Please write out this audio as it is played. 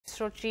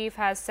ISRO chief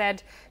has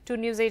said to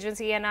news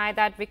agency NI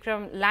that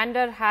Vikram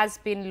lander has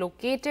been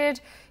located.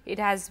 It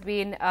has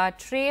been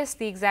traced.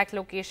 The exact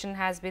location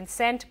has been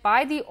sent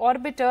by the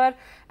orbiter,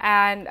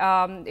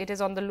 and it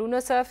is on the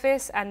lunar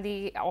surface, and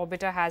the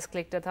orbiter has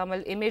clicked a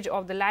thermal image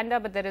of the lander,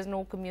 but there is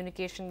no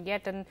communication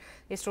yet, and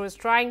ISRO is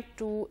trying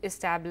to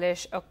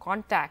establish a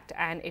contact,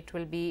 and it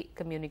will be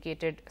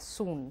communicated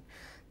soon.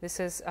 This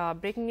is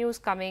breaking news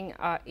coming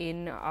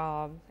in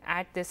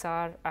at this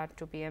hour at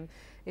 2 p.m.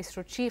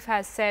 ISRO chief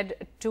has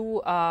said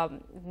to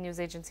news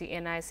agency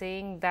NI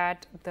saying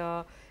that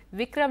the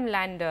Vikram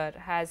lander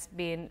has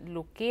been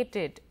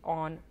located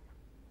on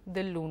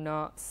the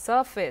lunar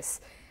surface,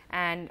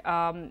 and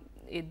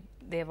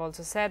they have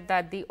also said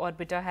that the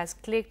orbiter has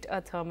clicked a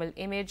thermal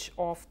image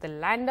of the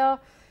lander,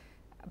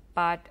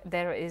 but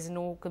there is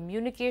no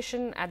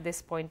communication at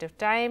this point of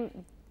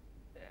time.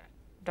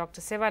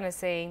 Dr. Sivan is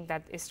saying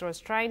that ISRO is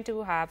trying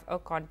to have a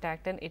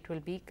contact and it will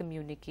be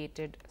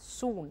communicated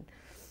soon.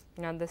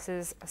 Now, this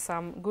is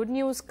some good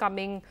news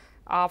coming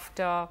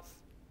after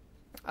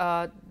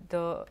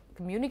the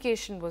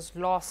communication was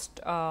lost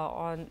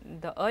on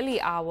the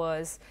early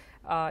hours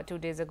 2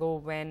 days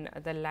ago when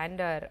the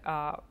lander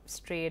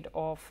strayed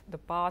off the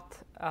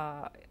path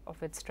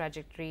of its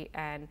trajectory,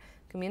 and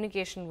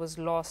communication was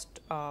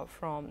lost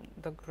from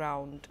the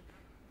ground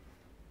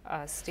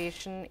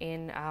station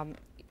in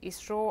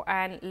ISRO.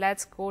 And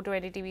let's go to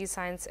NDTV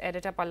science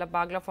editor Pallav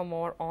Bagla for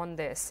more on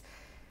this.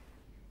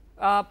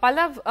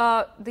 Pallav,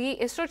 the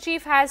ISRO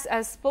chief has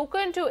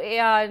spoken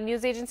to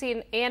news agency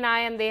in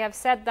ANI, and they have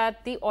said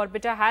that the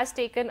orbiter has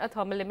taken a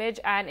thermal image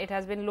and it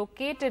has been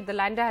located, the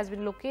lander has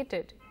been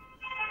located.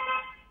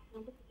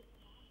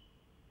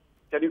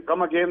 Can you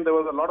come again? There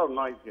was a lot of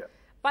noise here.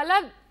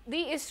 Pallav,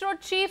 the ISRO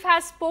chief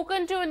has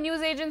spoken to a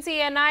news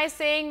agency NI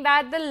saying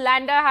that the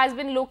lander has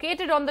been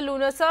located on the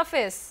lunar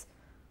surface.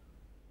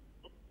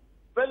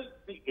 Well,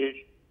 the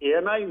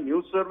ANI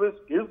news service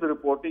is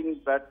reporting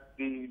that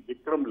the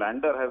Vikram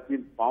lander has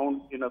been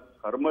found in a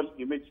thermal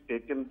image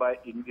taken by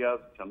India's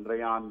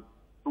Chandrayaan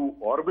 2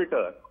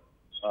 orbiter.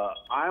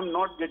 I am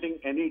not getting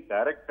any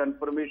direct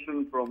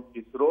confirmation from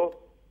ISRO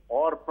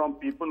or from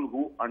people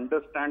who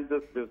understand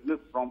this business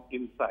from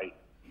inside.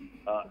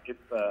 If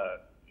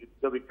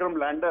the Vikram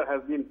lander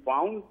has been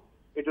found,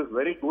 it is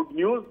very good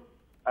news.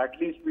 At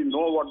least we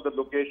know what the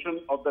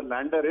location of the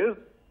lander is.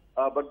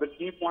 But the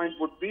key point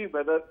would be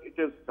whether it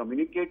is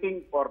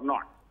communicating or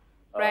not.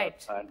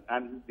 Right.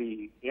 And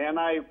the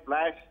ANI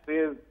flash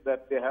says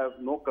that they have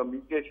no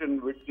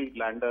communication with the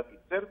lander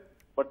itself,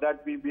 but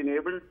that we've been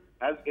able,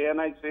 as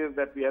ANI says,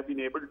 that we have been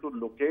able to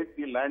locate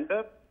the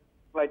lander,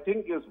 I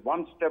think is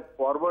one step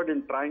forward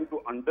in trying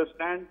to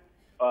understand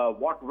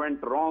what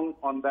went wrong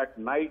on that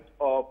night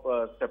of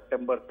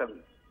September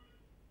 7th.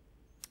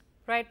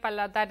 Right,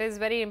 Pallav, that is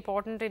very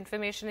important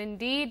information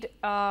indeed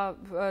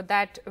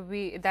that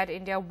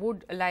India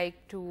would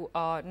like to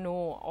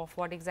know of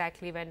what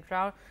exactly went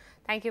wrong.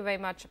 Thank you very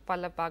much,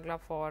 Pallav Bagla,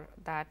 for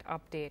that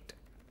update.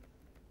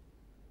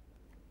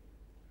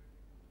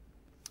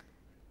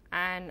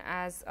 And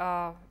as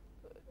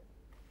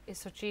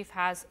ISRO chief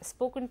has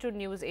spoken to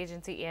news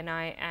agency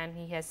NI, and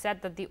he has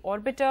said that the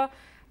orbiter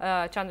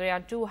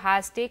Chandrayaan 2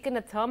 has taken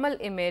a thermal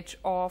image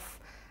of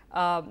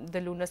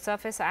the lunar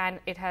surface, and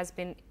it has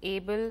been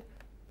able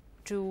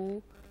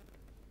to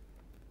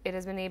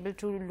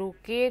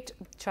locate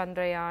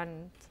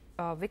Chandrayaan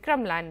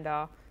Vikram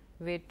lander,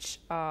 which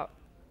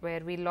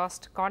where we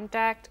lost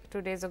contact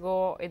 2 days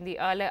ago in the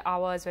early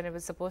hours when it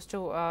was supposed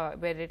to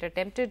where it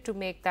attempted to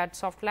make that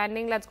soft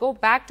landing. Let's go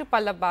back to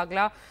Pallav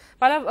Bagla.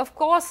 Pallav, of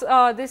course,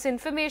 this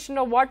information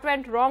of what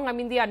went wrong, I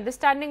mean, the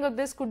understanding of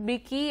this could be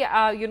key,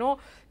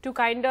 to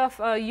kind of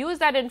use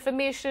that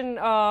information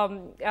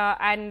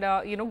and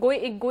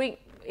going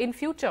in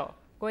future,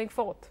 going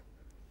forth.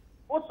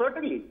 Oh,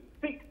 certainly.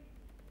 See,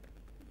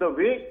 the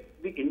way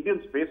the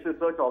Indian Space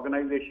Research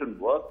Organization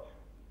works,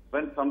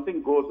 when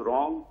something goes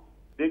wrong,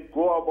 they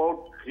go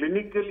about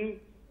clinically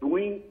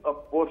doing a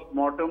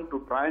post-mortem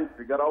to try and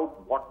figure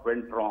out what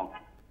went wrong.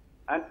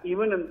 And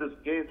even in this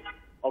case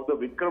of the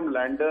Vikram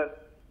lander,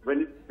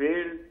 when it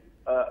failed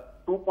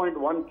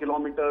 2.1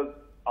 kilometers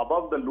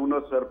above the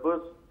lunar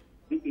surface,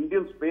 the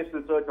Indian Space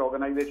Research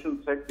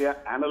Organization said they are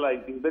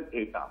analyzing the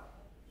data.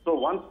 So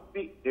once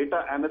the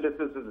data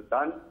analysis is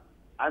done,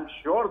 I'm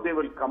sure they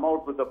will come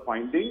out with the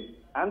findings,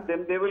 and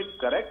then they will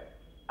correct,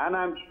 and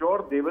I'm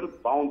sure they will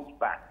bounce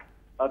back.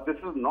 This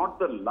is not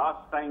the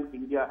last time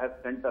India has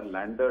sent a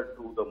lander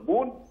to the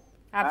moon.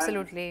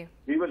 Absolutely.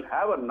 We will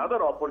have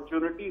another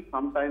opportunity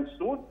sometime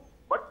soon,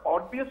 but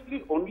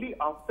obviously only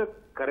after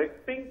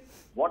correcting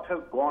what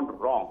has gone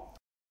wrong.